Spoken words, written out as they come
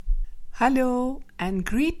Hello and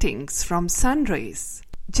greetings from Sunrays.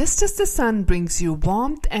 Just as the sun brings you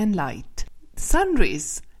warmth and light,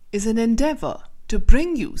 Sunrays is an endeavor to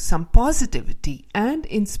bring you some positivity and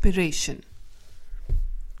inspiration.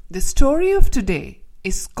 The story of today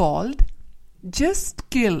is called Just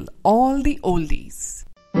Kill All the Oldies.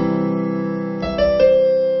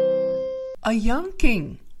 A young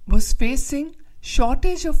king was facing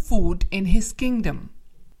shortage of food in his kingdom.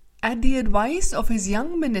 At the advice of his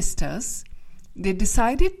young ministers, they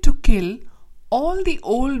decided to kill all the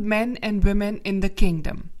old men and women in the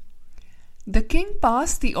kingdom. The king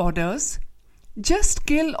passed the orders, just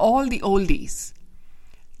kill all the oldies.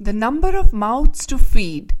 The number of mouths to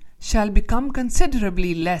feed shall become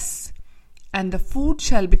considerably less, and the food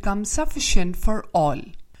shall become sufficient for all.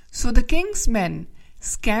 So the king's men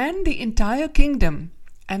scanned the entire kingdom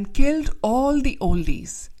and killed all the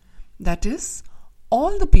oldies, that is,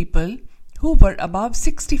 all the people who were above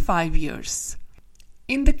 65 years.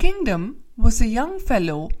 In the kingdom was a young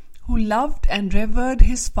fellow who loved and revered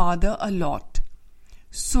his father a lot.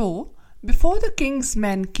 So, before the king's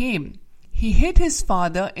men came, he hid his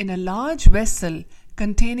father in a large vessel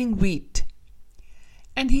containing wheat,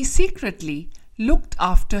 and he secretly looked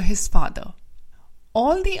after his father.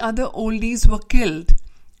 All the other oldies were killed,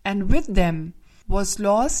 and with them was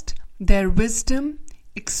lost their wisdom,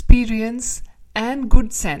 experience, and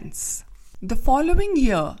good sense. The following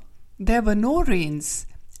year, there were no rains,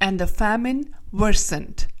 and the famine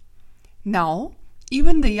worsened. Now,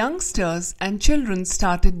 even the youngsters and children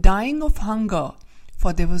started dying of hunger,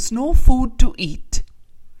 for there was no food to eat.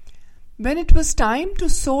 When it was time to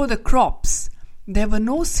sow the crops, there were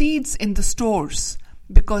no seeds in the stores,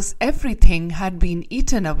 because everything had been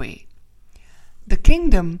eaten away. The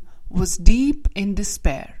kingdom was deep in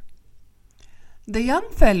despair. The young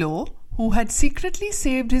fellow who had secretly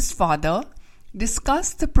saved his father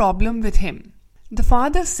discussed the problem with him. The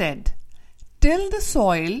father said, "Till the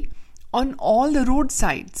soil on all the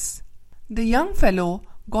roadsides." The young fellow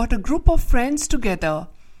got a group of friends together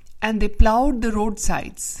and they plowed the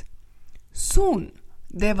roadsides. Soon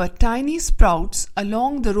there were tiny sprouts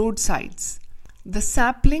along the roadsides. The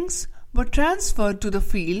saplings were transferred to the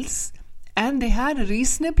fields and they had a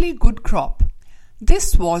reasonably good crop.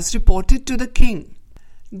 This was reported to the king.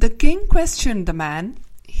 The king questioned the man.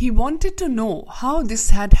 He wanted to know how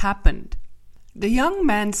this had happened. The young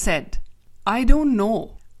man said, "I don't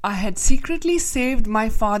know. I had secretly saved my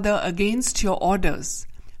father against your orders.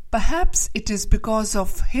 Perhaps it is because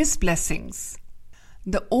of his blessings."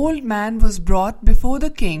 The old man was brought before the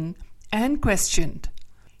king and questioned.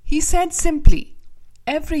 He said simply,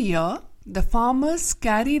 "Every year, the farmers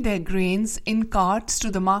carry their grains in carts to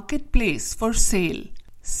the marketplace for sale.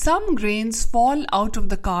 Some grains fall out of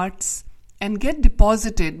the carts and get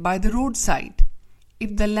deposited by the roadside.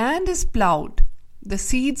 If the land is plowed, the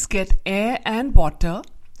seeds get air and water,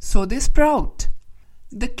 so they sprout."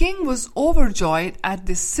 The king was overjoyed at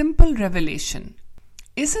this simple revelation.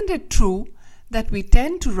 Isn't it true that we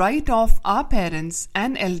tend to write off our parents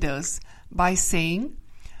and elders by saying,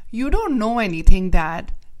 "You don't know anything,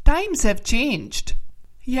 Dad. Times have changed."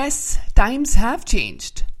 Yes, times have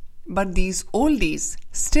changed. But these oldies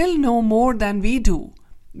still know more than we do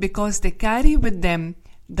because they carry with them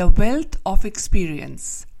the wealth of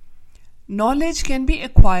experience. Knowledge can be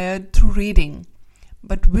acquired through reading,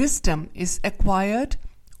 but wisdom is acquired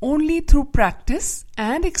only through practice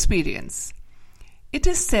and experience. It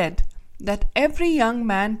is said that every young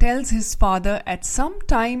man tells his father at some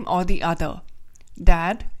time or the other,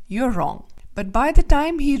 "Dad, you're wrong." But by the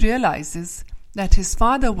time he realizes that his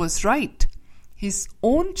father was right, his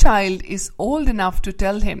own child is old enough to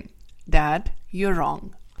tell him, "Dad, you're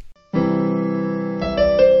wrong."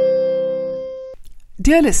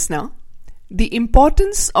 Dear listener, the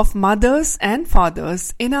importance of mothers and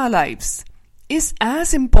fathers in our lives is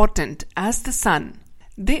as important as the sun.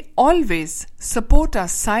 They always support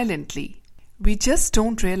us silently. We just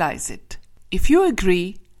don't realize it. If you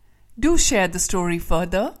agree, do share the story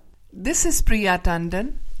further. This is Priya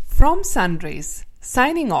Tandon from Sunrays,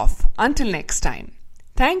 signing off until next time.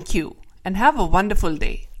 Thank you and have a wonderful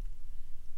day.